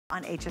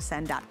on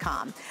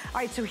hsn.com. All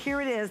right, so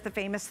here it is, the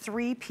famous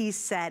three-piece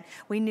set.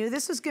 We knew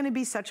this was gonna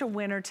be such a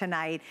winner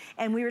tonight,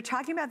 and we were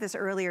talking about this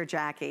earlier,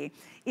 Jackie.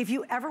 If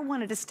you ever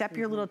wanted to step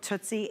your little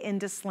Tootsie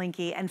into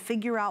Slinky and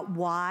figure out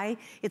why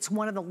it's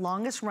one of the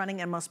longest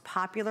running and most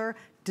popular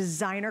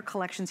designer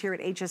collections here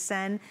at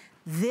HSN,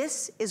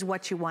 this is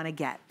what you want to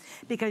get,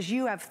 because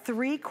you have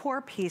 3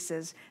 core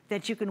pieces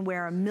that you can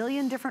wear a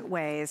million different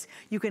ways.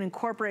 You can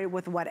incorporate it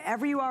with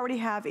whatever you already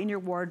have in your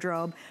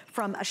wardrobe,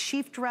 from a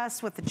sheath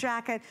dress with a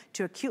jacket,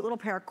 to a cute little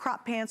pair of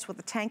crop pants with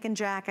a tank and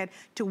jacket,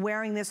 to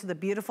wearing this with a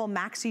beautiful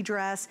maxi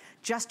dress,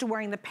 just to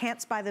wearing the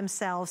pants by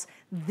themselves.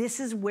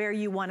 This is where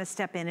you want to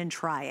step in and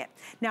try it.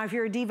 Now, if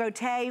you're a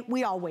devotee,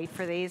 we all wait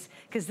for these,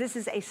 because this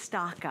is a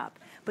stock up.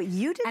 But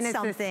you did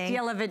something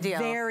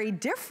very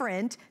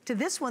different to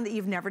this one that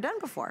you've never done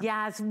before.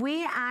 Yes,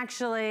 we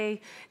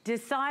actually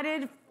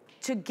decided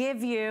to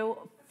give you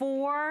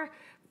for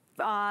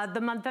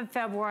the month of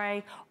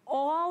February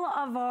all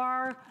of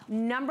our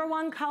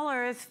 #1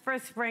 colors for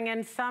spring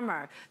and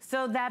summer,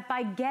 so that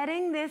by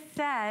getting this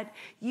set,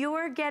 you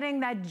are getting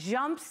that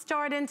jump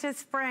start into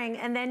spring,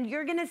 and then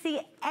you're gonna see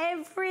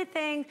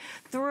everything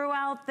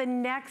throughout the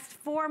next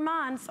 4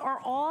 months are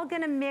all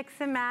gonna mix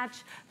and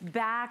match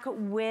back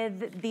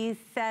with these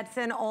sets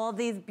and all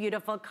these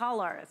beautiful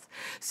colors.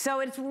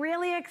 So it's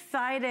really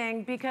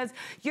exciting, because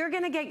you're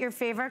gonna get your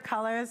favorite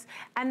colors,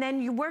 and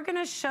then we're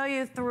gonna show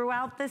you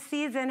throughout the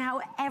season how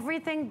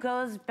everything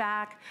goes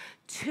back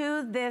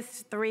to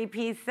this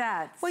 3-piece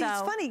set. Well,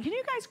 it's funny. Can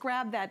you guys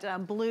grab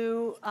that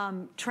blue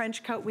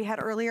trench coat we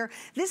had earlier?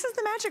 This is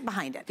the magic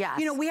behind it. Yes.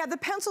 You know, we have the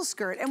pencil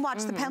skirt, and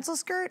watch, the pencil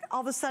skirt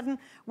all of a sudden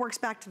works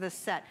back to this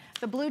set.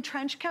 The blue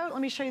trench coat,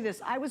 let me show you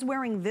this. I was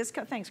wearing this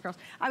coat, thanks girls.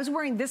 I was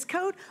wearing this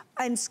coat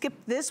and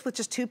skipped this with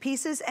just 2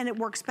 pieces, and it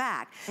works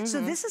back.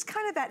 So this is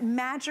kind of that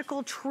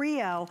magical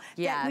trio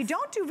that we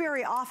don't do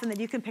very often, that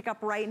you can pick up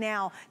right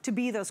now to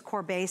be those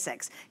core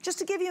basics. Just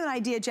to give you an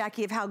idea,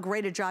 Jackie, of how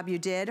great a job you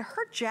did,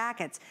 her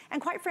jackets,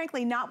 and quite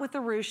frankly, not with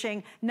the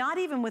ruching, not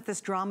even with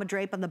this drama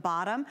drape on the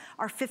bottom,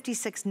 are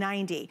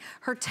 $56.90.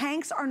 Her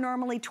tanks are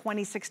normally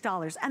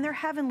 $26, and they're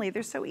heavenly.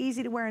 They're so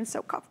easy to wear and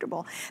so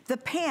comfortable. The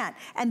pant,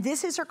 and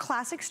this is her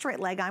classic straight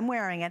leg, I'm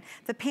wearing it.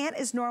 The pant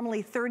is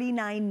normally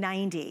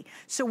 $39.90.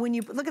 So when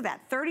you, look at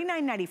that,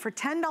 $39.90. For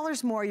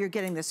 $10 more, you're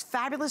getting this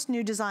fabulous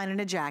new design in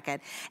a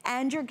jacket,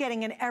 and you're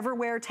getting an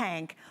Everwear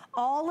tank.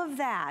 All of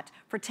that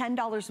for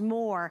 $10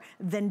 more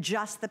than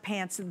just the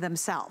pants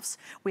themselves.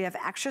 We have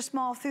extra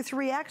small through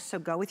 3X, so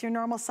go with your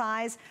normal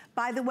size.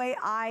 By the way,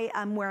 I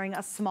am wearing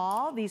a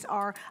small. These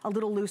are a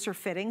little looser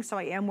fitting, so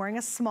I am wearing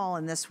a small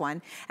in this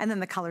one. And then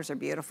the colors are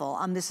beautiful.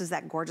 This is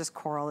that gorgeous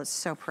coral. It's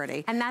so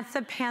pretty. And that's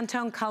the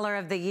Pantone color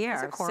of the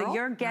year. So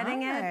you're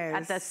getting it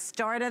at the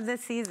start of the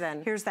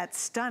season. Here's that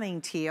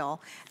stunning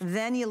teal.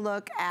 Then you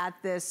look at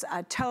this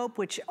taupe,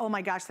 which, oh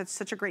my gosh, that's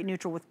such a great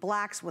neutral, with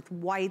blacks, with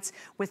whites,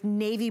 with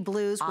navy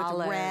blues,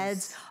 with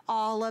reds,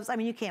 olives. I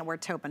mean, you can't wear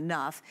taupe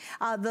enough.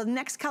 The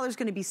next color is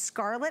going to be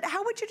scarlet.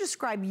 How would you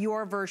describe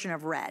your version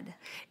of red?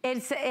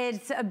 It's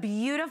a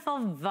beautiful,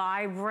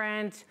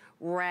 vibrant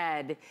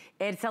red.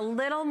 It's a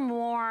little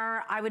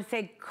more, I would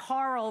say,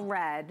 coral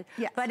red,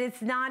 but it's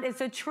not,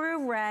 it's a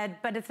true red,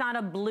 but it's not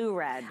a blue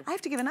red. I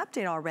have to give an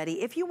update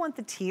already. If you want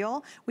the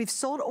teal, we've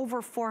sold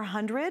over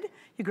 400.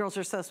 You girls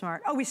are so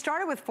smart. Oh, we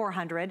started with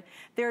 400.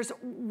 There's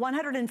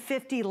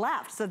 150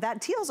 left, so that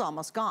teal's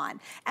almost gone.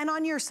 And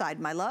on your side,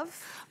 my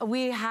love?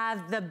 We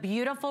have the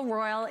beautiful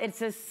royal.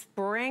 It's a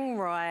spring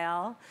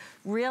royal,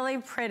 really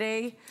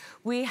pretty.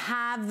 We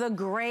have the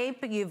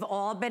grape. You've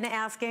all been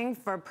asking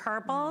for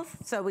purples,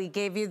 so we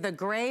gave you the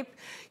grape.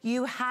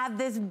 You have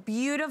this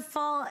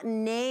beautiful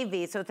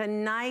navy, so it's a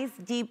nice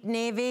deep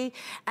navy,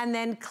 and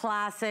then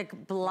classic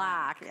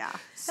black. Yeah.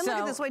 And look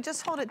at this way,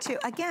 just hold it too.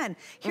 Again,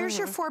 here's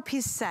your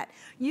 4-piece set.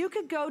 You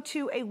could go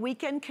to a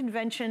weekend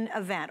convention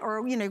event,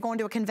 or you know, going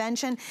to a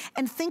convention,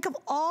 and think of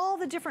all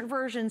the different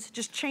versions,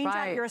 just change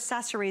out your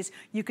accessories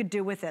you could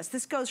do with this.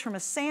 This goes from a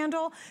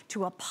sandal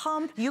to a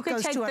pump. You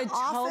could take the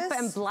taupe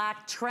and black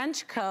black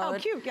trench coat. Oh,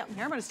 cute. Yeah,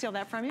 here, I'm gonna steal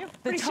that from you.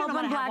 The taupe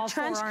and black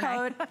trench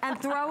coat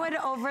and throw it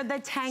over the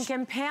tank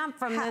and pant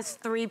from this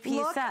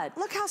 3-piece set.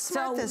 Look how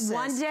smart this is. So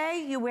one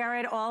day you wear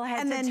it all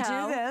head to toe. And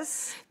then do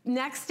this.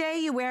 Next day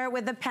you wear it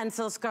with the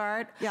pencil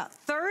skirt. Yeah.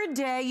 Third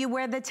day you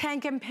wear the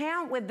tank and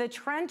pant with the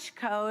trench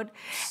coat.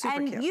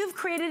 Super cute. You've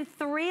created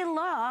 3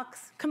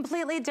 looks,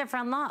 completely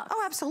different looks.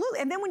 Oh, absolutely.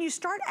 And then when you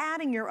start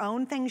adding your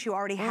own things you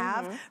already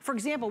have, for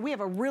example, we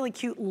have a really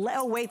cute,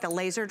 oh wait, the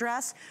laser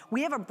dress.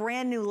 We have a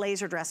brand new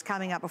laser dress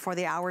coming up before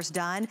the hour's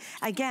done.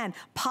 Again,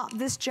 pop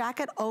this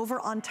jacket over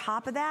on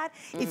top of that.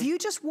 If you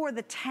just wore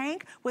the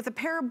tank with a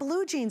pair of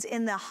blue jeans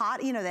in the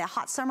hot, you know, the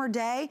hot summer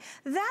day,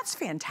 that's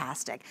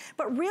fantastic.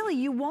 But really,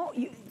 you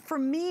for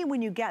me,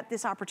 when you get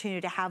this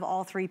opportunity to have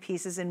all 3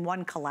 pieces in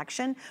one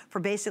collection for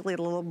basically a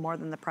little more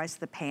than the price of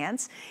the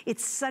pants,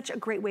 it's such a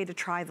great way to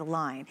try the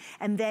line.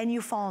 And then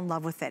you fall in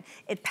love with it.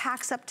 It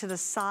packs up to the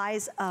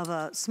size of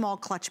a small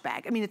clutch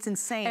bag. I mean, it's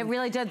insane. It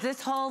really does.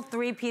 This whole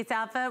 3-piece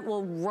outfit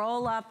will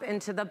roll up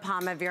into the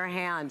palm of your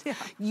hand. Yeah.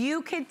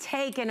 You could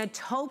take in a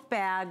tote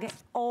bag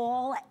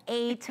all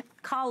 8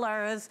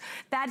 colors.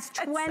 That's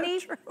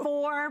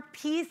 24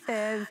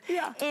 pieces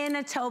in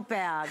a tote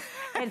bag.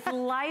 It's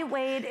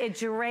lightweight, it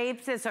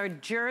drapes, it's our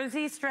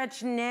jersey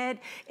stretch knit.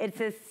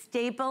 It's a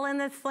staple in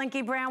the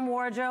Slinky brand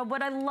wardrobe.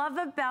 What I love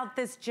about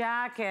this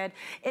jacket,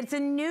 it's a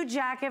new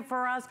jacket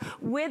for us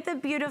with the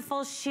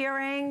beautiful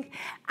shearing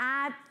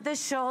at the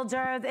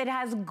shoulders. It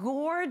has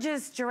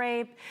gorgeous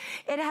drape.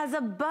 It has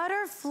a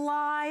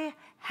butterfly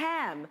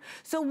hem.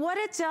 So what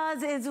it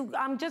does is,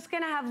 I'm just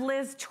gonna have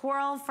Liz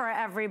twirl for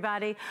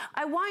everybody.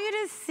 I want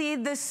you to see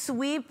the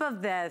sweep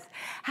of this,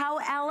 how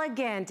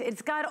elegant.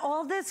 It's got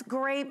all this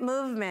great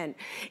movement.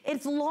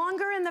 It's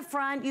longer in the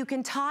front. You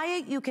can tie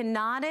it, you can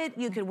knot it,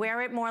 you could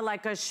wear it more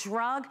like a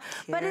shrug,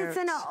 but it's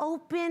an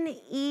open,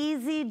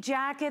 easy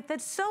jacket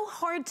that's so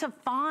hard to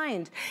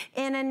find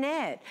in a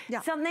knit.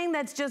 Something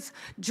that's just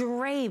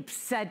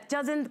drapes, that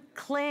doesn't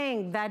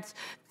cling, that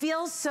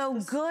feels so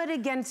good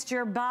against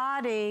your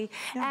body.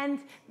 And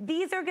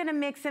these are gonna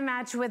mix and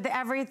match with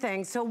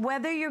everything. So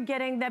whether you're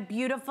getting that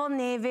beautiful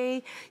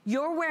navy,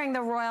 you're wearing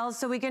the royal,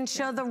 so we can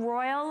show the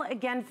royal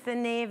against the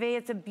navy.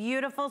 It's a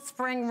beautiful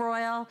spring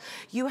royal.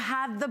 You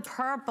have the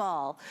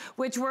purple,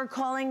 which we're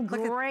calling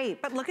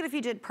grape. But look at if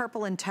you did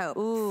purple and taupe.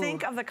 Ooh.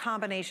 Think of the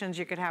combinations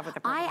you could have with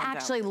the purple and taupe. I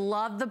actually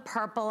love the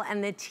purple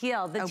and the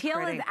teal. The teal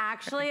is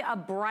actually a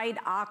bright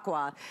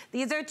aqua.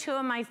 These are 2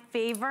 of my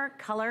favorite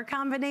color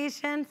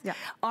combinations,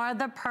 are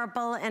the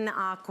purple and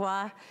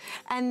aqua.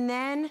 And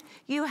then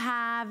you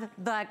have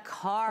the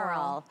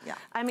coral.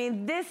 I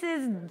mean, this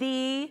is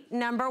the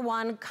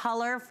 #1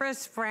 color for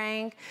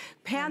spring.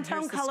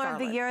 Pantone color of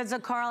the year is a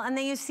coral, and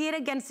then you see it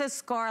against the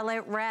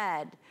scarlet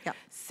red.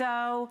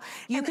 So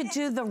you could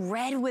do the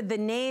red with the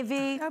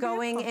navy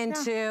going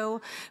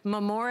into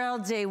Memorial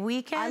Day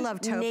weekend. I love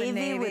taupe and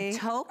navy. With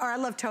taupe. Or I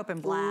love taupe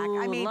and black.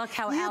 Ooh, I mean, look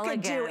how you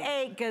elegant. could do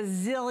a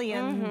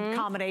gazillion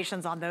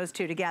combinations on those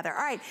 2 together.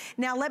 All right,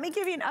 now let me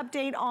give you an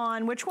update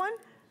on which one?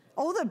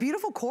 Oh, the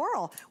beautiful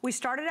coral. We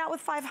started out with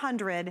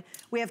 500.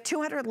 We have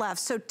 200 left.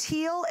 So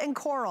teal and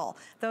coral,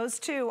 those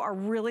 2 are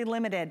really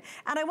limited.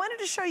 And I wanted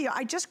to show you,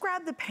 I just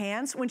grabbed the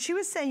pants. When she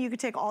was saying you could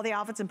take all the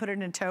outfits and put it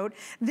in a tote,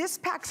 this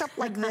packs up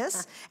like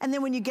this. And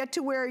then when you get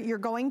to where you're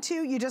going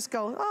to, you just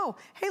go, oh,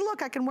 hey,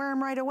 look, I can wear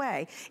them right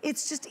away.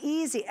 It's just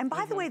easy. And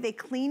by the way, they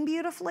clean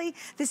beautifully.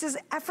 This is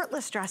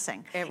effortless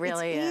dressing. It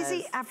really is. It's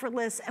easy,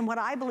 effortless, and what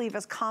I believe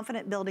is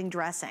confident building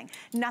dressing.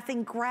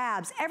 Nothing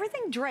grabs,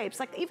 everything drapes.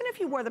 Like even if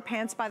you wore the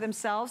pants by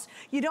themselves,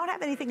 you don't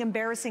have anything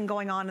embarrassing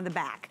going on in the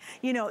back.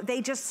 You know,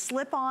 they just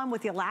slip on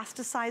with the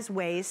elasticized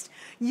waist.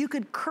 You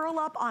could curl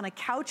up on a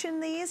couch in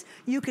these.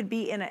 You could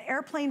be in an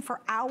airplane for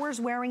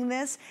hours wearing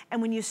this,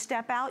 and when you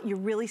step out, you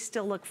really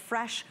still look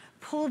fresh,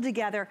 pulled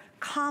together,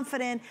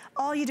 confident.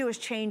 All you do is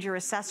change your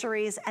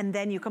accessories and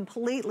then you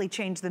completely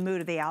change the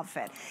mood of the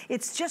outfit.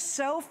 It's just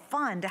so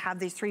fun to have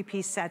these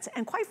 3-piece sets.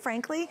 And quite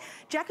frankly,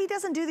 Jackie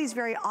doesn't do these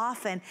very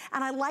often.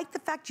 And I like the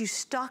fact you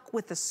stuck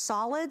with the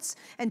solids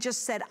and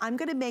just said, I'm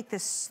gonna make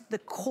this the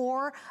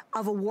core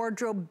of a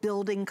wardrobe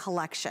building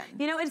collection.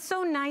 You know, it's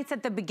so nice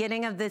at the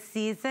beginning of the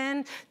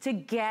season to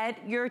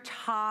get your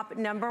top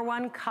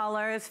 #1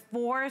 colors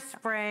for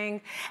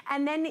spring.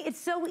 And then it's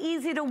so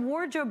easy to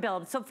wardrobe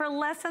build. So for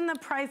less than the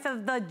price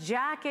of the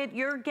jacket,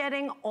 you're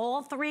getting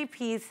all 3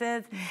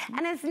 pieces.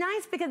 And it's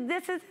nice because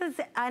this is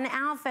an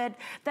outfit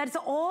that's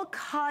all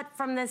cut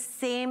from the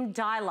same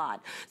dye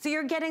lot. So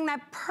you're getting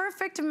that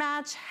perfect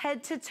match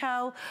head to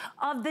toe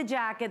of the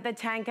jacket, the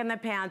tank, and the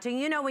pant. And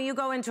you know, when you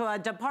go into a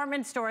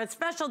department store, a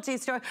specialty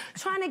store,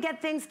 trying to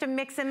get things to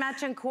mix and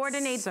match and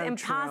coordinate is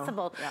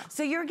impossible. Yeah.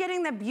 So you're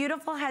getting the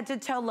beautiful head to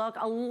toe look.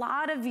 A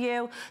lot of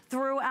you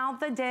throughout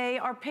the day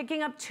are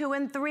picking up 2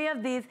 and 3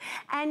 of these,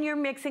 and you're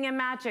mixing and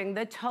matching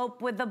the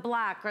taupe with the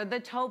black or the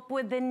taupe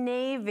with the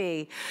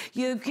navy.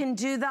 You can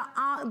do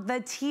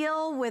the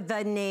teal with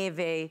the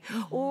navy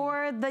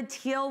or the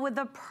teal with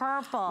the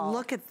purple.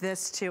 Look at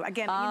this too.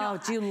 Again, you know,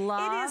 do you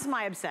love? It is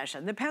my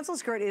obsession. The pencil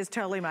skirt is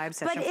totally my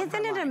obsession. But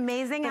isn't it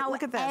amazing how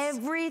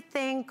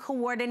everything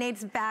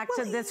coordinates back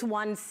to this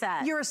one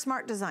set? You're a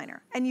smart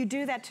designer and you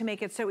do that to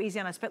make it so easy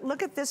on us. But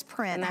look at this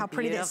print, how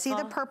pretty it is. See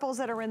the purples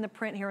that are in the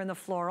print here in the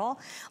floral?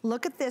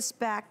 Look at this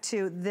back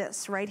to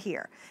this right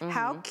here.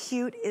 How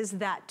cute is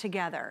that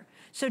together?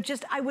 So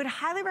just, I would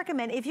highly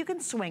recommend if you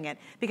can swing it,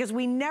 because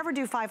we never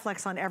do 5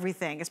 flex on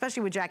everything,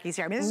 especially with Jackie's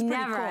hair. I mean, this is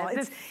pretty cool.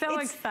 It's so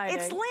exciting.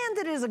 It's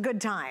landed as a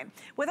good time.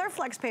 With our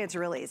flex pay, it's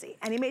real easy.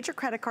 Any major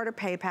credit card or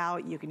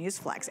PayPal, you can use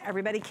flex.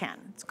 Everybody can.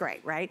 It's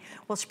great, right?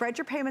 Well, spread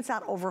your payments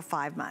out over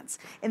 5 months.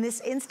 In this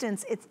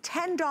instance, it's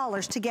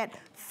 $10 to get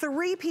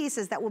 3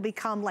 pieces that will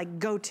become like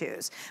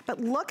go-tos.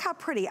 But look how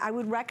pretty. I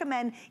would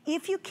recommend,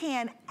 if you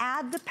can,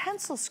 add the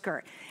pencil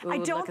skirt. Ooh, I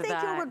don't think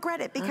you'll regret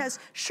it, because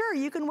sure,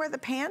 you can wear the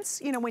pants,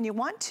 you you know, when you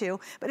want to,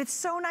 but it's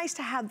so nice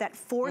to have that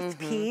fourth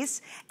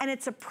piece, and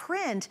it's a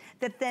print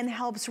that then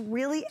helps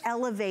really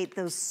elevate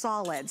those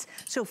solids.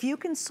 So if you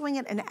can swing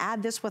it and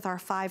add this with our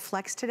 5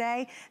 flex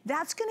today,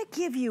 that's gonna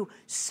give you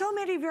so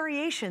many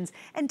variations.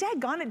 And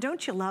daggone it,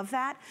 don't you love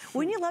that?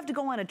 Wouldn't you love to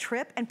go on a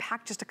trip and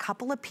pack just a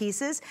couple of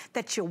pieces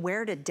that you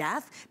wear to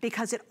death,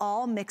 because it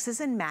all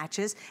mixes and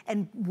matches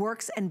and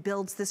works and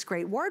builds this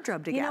great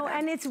wardrobe together. You know,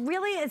 and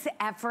it's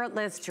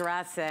effortless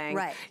dressing.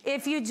 Right.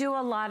 If you do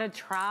a lot of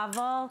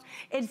travel,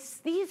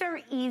 these are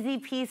easy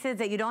pieces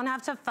that you don't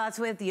have to fuss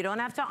with, you don't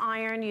have to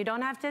iron, you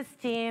don't have to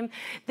steam.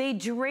 They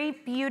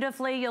drape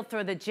beautifully. You'll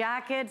throw the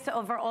jackets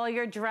over all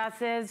your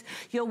dresses.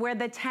 You'll wear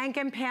the tank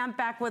and pant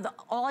back with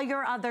all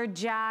your other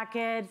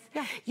jackets.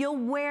 Yeah. You'll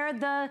wear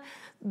the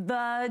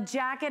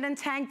jacket and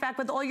tank back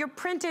with all your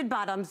printed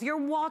bottoms, your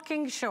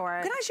walking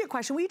shorts. Can I ask you a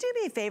question? Will you do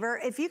me a favor?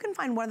 If you can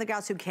find one of the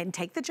gals who can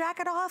take the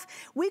jacket off,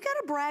 we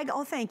gotta brag,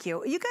 oh thank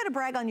you, you gotta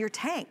brag on your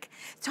tank.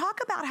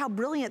 Talk about how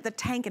brilliant the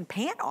tank and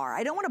pant are.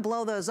 I don't wanna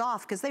blow those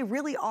off because they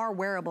really are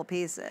wearable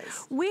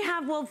pieces. We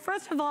have, well,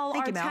 first of all,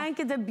 our tank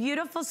is a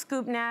beautiful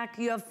scoop neck.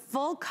 You have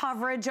full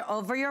coverage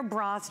over your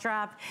bra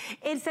strap.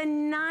 It's a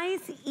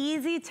nice,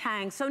 easy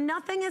tank, so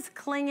nothing is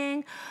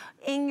clinging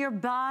in your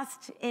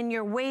bust, in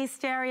your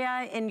waist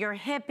area, in your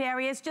hip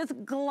area. It's just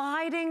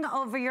gliding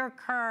over your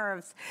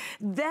curves.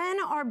 Then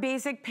our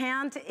basic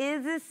pant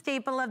is a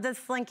staple of the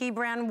Slinky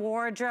brand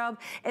wardrobe.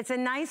 It's a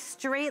nice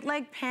straight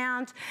leg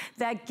pant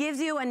that gives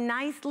you a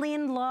nice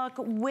lean look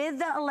with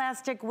the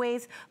elastic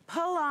waist,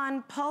 pull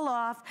on, pull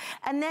off,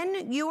 and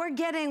then you are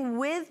getting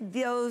with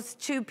those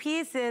 2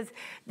 pieces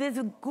this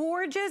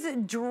gorgeous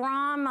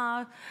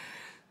drama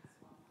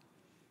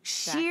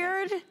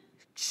sheared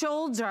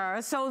shoulder.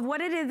 So what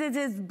it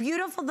is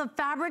beautiful. The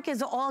fabric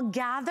is all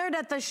gathered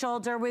at the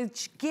shoulder,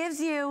 which gives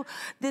you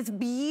this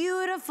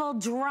beautiful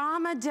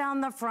drama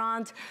down the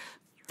front.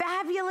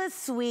 Fabulous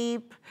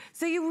sweep,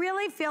 so you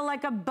really feel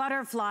like a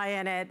butterfly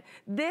in it.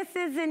 This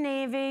is a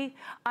navy.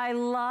 I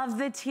love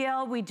the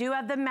teal. We do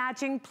have the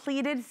matching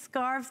pleated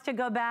scarves to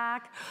go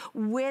back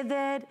with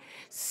it.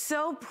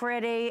 So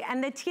pretty,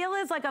 and the teal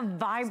is like a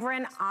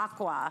vibrant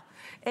aqua.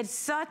 It's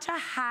such a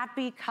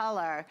happy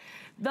color.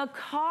 The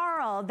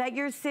coral that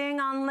you're seeing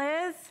on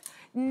Liz,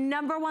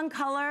 #1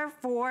 color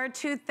for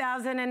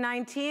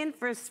 2019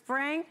 for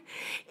spring.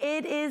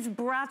 It is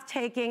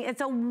breathtaking.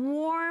 It's a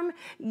warm,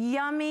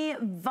 yummy,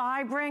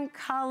 vibrant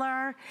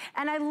color.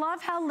 And I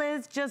love how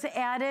Liz just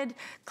added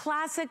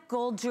classic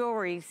gold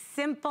jewelry.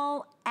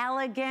 Simple,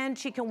 elegant.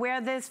 She can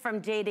wear this from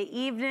day to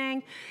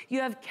evening. You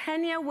have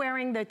Kenya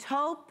wearing the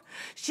taupe.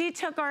 She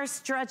took our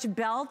stretch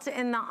belt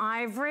in the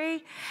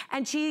ivory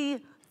and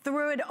she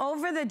threw it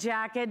over the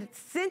jacket,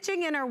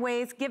 cinching in her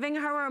waist, giving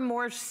her a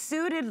more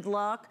suited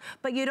look,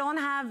 but you don't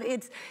have,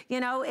 it's,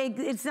 you know,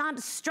 it's not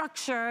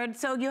structured,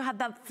 so you have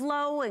that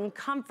flow and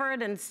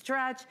comfort and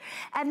stretch.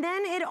 And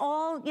then it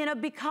all, you know,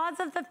 because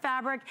of the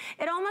fabric,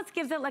 it almost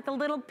gives it like a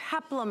little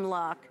peplum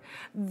look.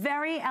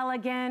 Very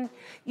elegant.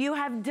 You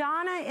have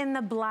Donna in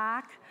the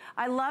black.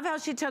 I love how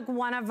she took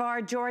one of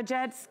our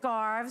Georgette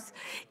scarves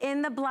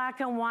in the black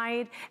and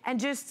white and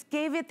just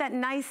gave it that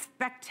nice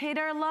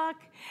spectator look.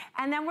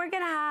 And then we're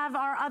gonna have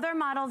our other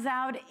models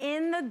out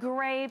in the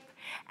grape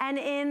and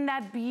in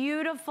that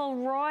beautiful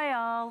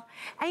royal.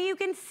 And you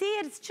can see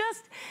it's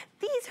just,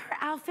 these are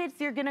outfits,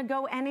 you're gonna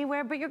go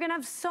anywhere, but you're gonna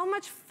have so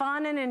much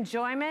fun and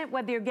enjoyment,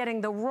 whether you're getting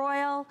the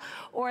royal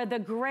or the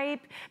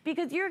grape,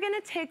 because you're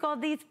gonna take all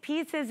these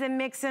pieces and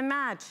mix and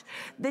match.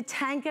 The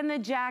tank and the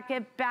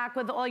jacket back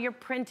with all your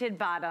printed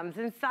bottoms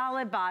and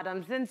solid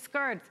bottoms and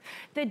skirts.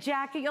 The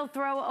jacket you'll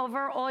throw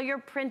over all your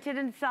printed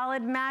and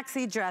solid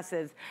maxi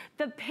dresses.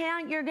 The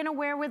pant you're gonna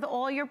wear with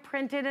all your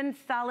printed and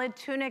solid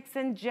tunics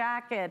and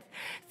jackets.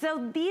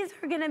 So these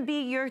are gonna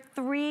be your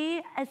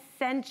 3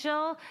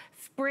 essential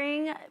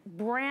spring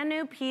brand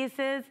new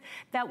pieces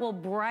that will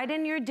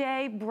brighten your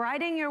day,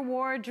 brighten your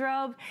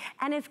wardrobe,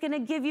 and it's gonna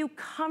give you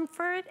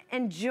comfort,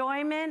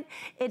 enjoyment.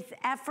 It's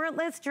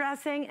effortless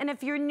dressing, and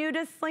if you're new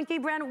to Slinky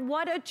brand,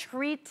 what a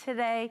treat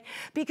today,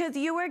 because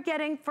you are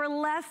getting for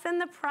less than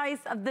the price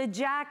of the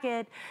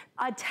jacket,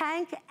 a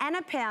tank and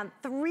a pant,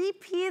 3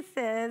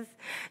 pieces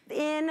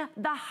in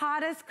the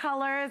hottest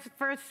colors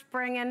for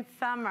spring and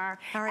summer.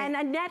 All right. And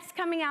Annette's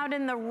coming out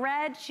in the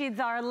red. She's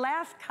our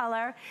last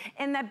color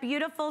in that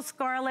beautiful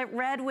scarlet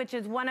red, which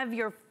is one of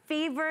your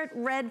favorite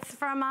reds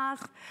from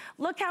us.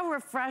 Look how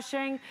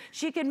refreshing.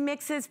 She could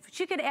mix this,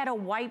 she could add a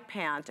white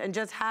pant and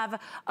just have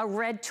a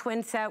red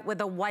twin set with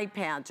a white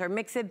pant, or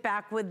mix it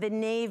back with the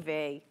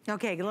navy.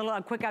 Okay,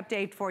 a quick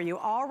update for you.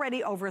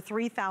 Already over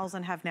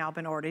 3,000 have now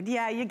been ordered.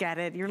 Yeah, you get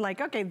it. You're like,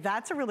 okay,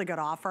 that's a really good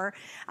offer.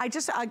 I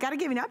gotta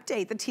give you an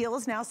update. The teal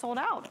is now sold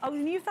out. Oh,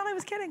 and you thought I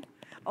was kidding.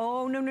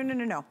 Oh, no, no, no,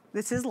 no, no.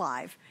 This is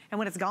live. And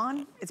when it's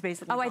gone, it's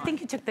basically gone. I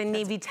think you took the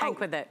navy tank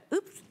with it.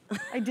 Oops.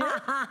 I did?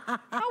 How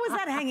was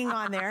that hanging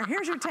on there? there.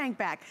 Here's your tank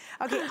back.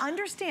 Okay,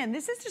 understand,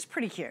 this is just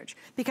pretty huge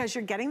because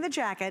you're getting the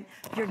jacket,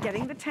 you're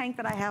getting the tank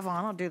that I have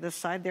on. I'll do this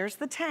side. There's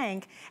the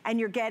tank, and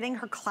you're getting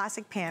her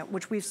classic pant,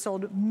 which we've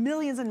sold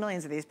millions and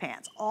millions of these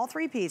pants, all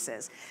 3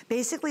 pieces.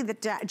 Basically, the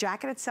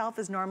jacket itself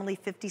is normally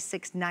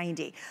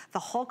 $56.90. The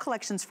whole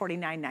collection's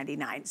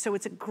 $49.99. So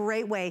it's a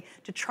great way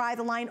to try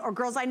the line. Or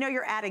girls, I know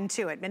you're adding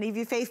to it. Many of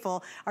you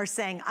faithful are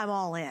saying, I'm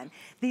all in.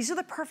 These are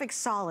the perfect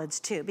solids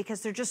too,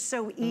 because they're just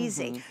so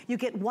easy. You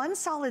get one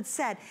solid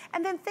set,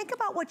 and then think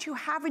about what you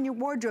have in your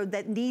wardrobe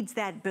that needs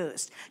that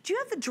boost. Do you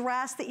have the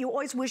dress that you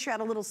always wish you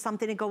had a little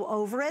something to go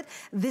over it?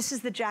 This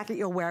is the jacket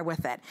you'll wear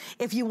with it.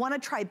 If you want to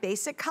try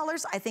basic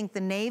colors, I think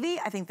the navy,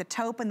 I think the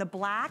taupe and the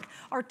black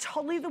are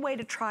totally the way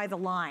to try the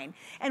line.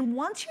 And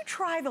once you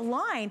try the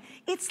line,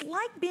 it's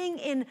like being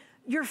in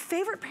your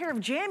favorite pair of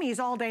jammies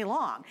all day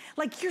long.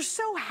 Like, you're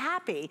so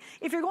happy.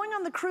 If you're going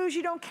on the cruise,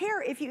 you don't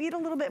care if you eat a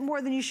little bit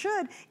more than you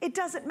should. It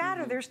doesn't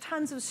matter. There's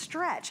tons of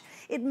stretch.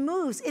 It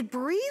moves. It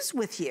breathes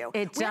with you.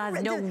 It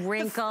does. No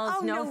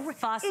wrinkles, no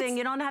fussing.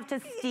 You don't have to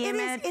steam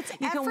it.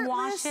 You can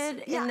wash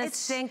it in the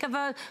sink of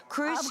a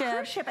cruise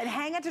ship. And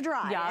hang it to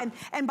dry.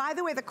 And by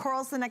the way, the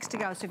coral's the next to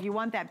go. So if you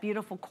want that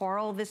beautiful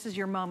coral, this is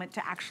your moment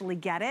to actually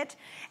get it.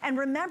 And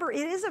remember,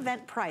 it is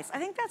event price. I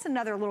think that's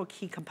another little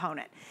key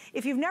component.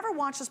 If you've never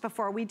watched this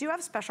before, we do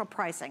have special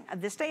pricing.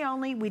 This day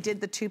only, we did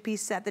the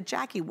 2-piece set that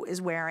Jackie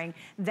is wearing.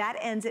 That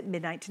ends at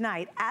midnight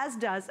tonight, as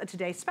does a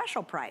today's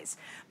special price.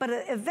 But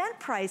an event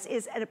price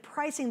is at a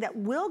pricing that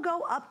will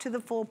go up to the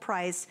full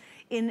price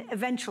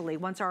eventually,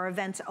 once our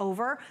event's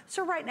over.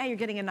 So right now, you're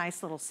getting a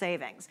nice little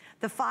savings.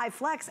 The 5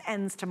 Flex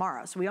ends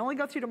tomorrow. So we only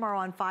go through tomorrow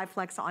on 5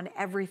 Flex on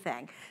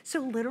everything. So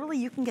literally,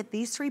 you can get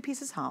these 3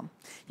 pieces home.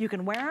 You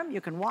can wear them,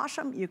 you can wash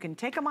them, you can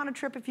take them on a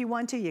trip if you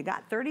want to. You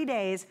got 30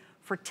 days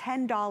for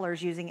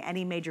 $10 using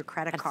any major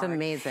credit card. That's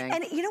amazing.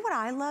 And you know what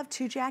I love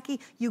too, Jackie?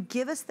 You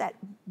give us that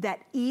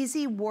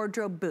easy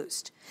wardrobe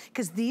boost,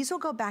 because these will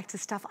go back to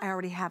stuff I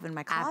already have in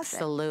my closet.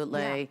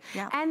 Absolutely.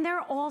 And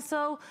they're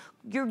also,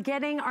 you're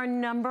getting our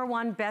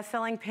 #1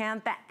 best-selling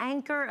pant, the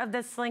anchor of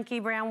the Slinky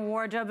brand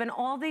wardrobe, and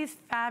all these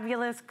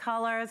fabulous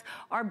colors.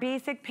 Our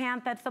basic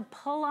pant that's a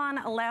pull-on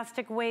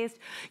elastic waist.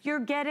 You're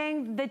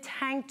getting the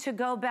tank to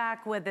go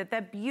back with it,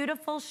 that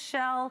beautiful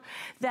shell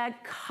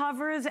that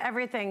covers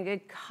everything.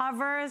 It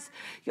covers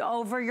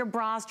over your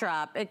bra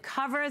strap. It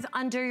covers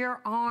under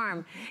your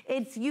arm.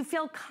 You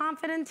feel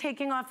confident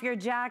taking off your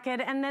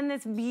jacket, and then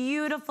this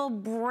beautiful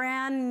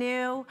brand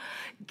new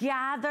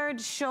gathered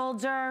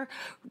shoulder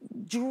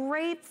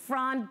drape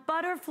front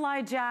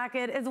butterfly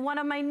jacket is one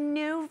of my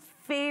new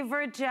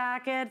favorite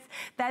jackets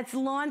that's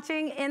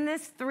launching in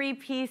this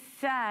 3-piece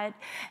set.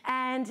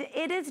 And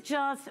it is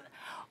just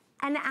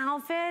an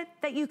outfit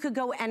that you could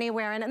go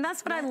anywhere in, and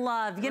that's what I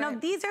love. You know,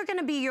 these are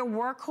gonna be your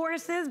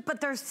workhorses,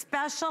 but they're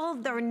special,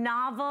 they're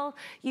novel.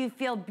 You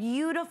feel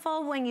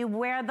beautiful when you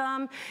wear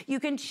them. You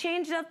can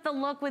change up the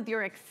look with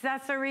your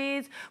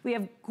accessories. We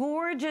have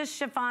gorgeous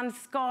chiffon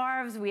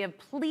scarves. We have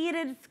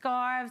pleated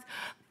scarves.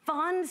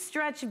 Fun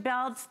stretch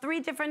belts, 3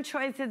 different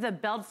choices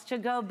of belts to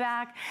go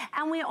back.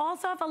 And we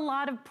also have a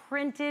lot of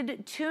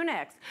printed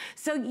tunics.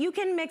 So you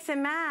can mix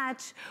and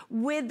match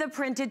with the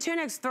printed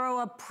tunics.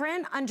 Throw a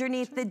print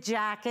underneath the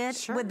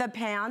jacket with the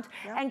pant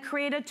and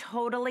create a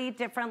totally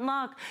different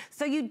look.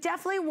 So you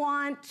definitely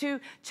want to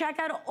check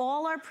out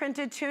all our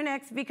printed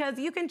tunics, because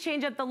you can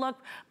change up the look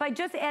by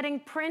just adding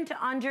print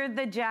under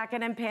the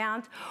jacket and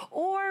pant,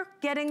 or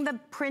getting the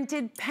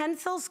printed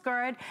pencil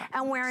skirt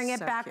and wearing it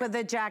back with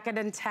the jacket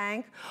and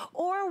tank.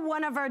 Or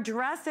one of our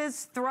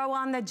dresses, throw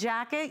on the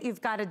jacket.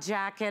 You've got a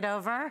jacket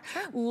over.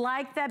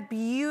 Like that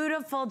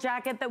beautiful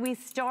jacket that we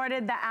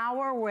started the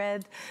hour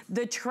with,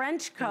 the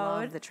trench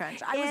coat. Love the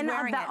trench. I was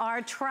wearing it.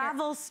 Our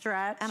travel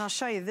stretch. And I'll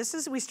show you.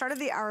 We started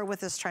the hour with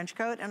this trench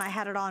coat, and I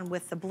had it on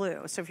with the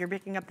blue. So if you're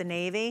picking up the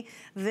navy,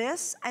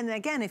 and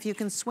again, if you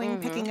can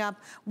swing picking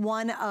up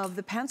one of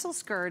the pencil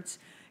skirts,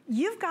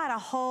 you've got a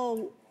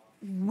whole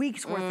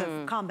week's worth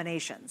of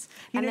combinations.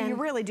 You know, you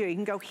really do. You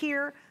can go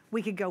here,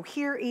 we could go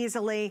here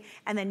easily,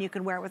 and then you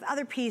can wear it with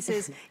other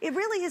pieces. It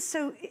really is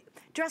so,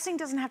 dressing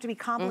doesn't have to be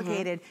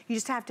complicated. You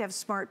just have to have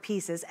smart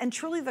pieces. And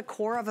truly the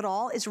core of it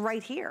all is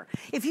right here.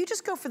 If you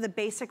just go for the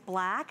basic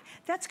black,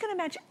 that's gonna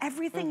match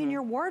everything in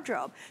your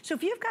wardrobe. So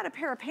if you've got a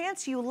pair of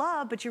pants you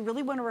love, but you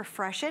really wanna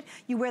refresh it,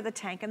 you wear the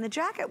tank and the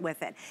jacket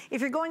with it.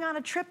 If you're going on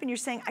a trip and you're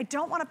saying, I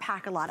don't wanna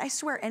pack a lot, I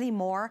swear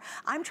anymore,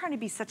 I'm trying to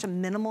be such a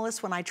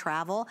minimalist when I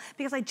travel,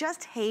 because I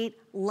just hate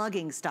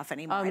lugging stuff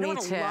anymore. I don't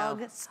wanna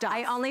lug stuff.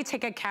 I only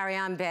take a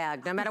carry-on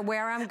bag, no matter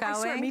where I'm going. I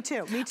swear, me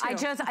too, me too.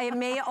 It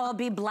may all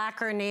be black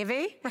or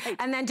navy,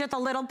 and then just a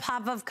little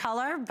pop of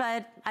color,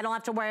 but I don't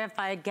have to worry if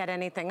I get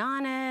anything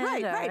on it.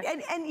 Right,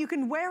 right, and you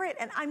can wear it,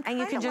 and I'm kind of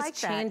like that. And you can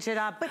just change it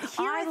up. But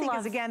here I think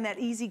is, again, that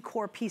easy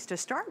core piece to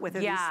start with,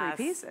 these 3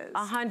 pieces.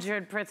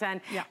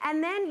 100%. Yeah.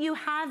 And then you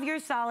have your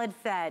solid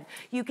set.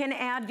 You can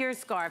add your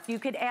scarf. You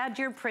could add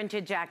your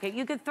printed jacket.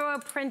 You could throw a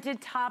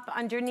printed top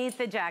underneath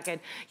the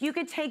jacket. You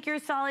could take your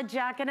solid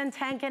jacket and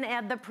tank and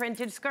add the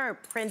printed skirt,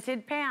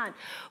 printed pant.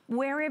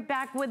 Wear it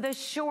back with a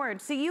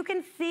short. So you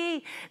can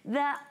see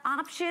the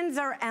options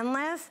are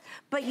endless,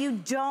 but you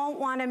don't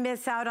want to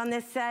miss out on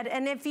this set.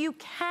 And if you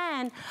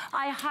can,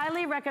 I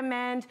highly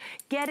recommend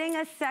getting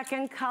a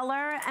second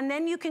color, and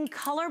then you can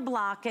color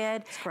block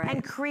it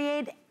and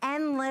create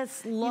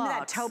endless looks. You know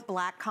that taupe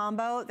black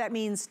combo? That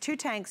means 2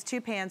 tanks, 2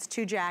 pants,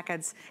 2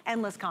 jackets,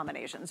 endless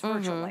combinations,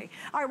 virtually.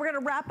 All right, we're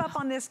gonna wrap up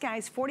on this,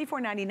 guys.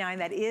 $44.99,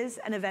 that is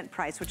an event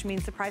price, which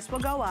means the price will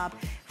go up.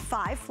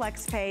 5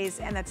 flex pays,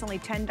 and that's only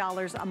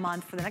 $10 a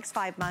month for the next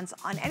 5 months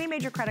on any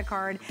major credit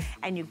card,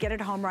 and you get it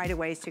home right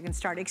away so you can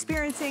start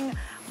experiencing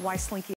why Slinky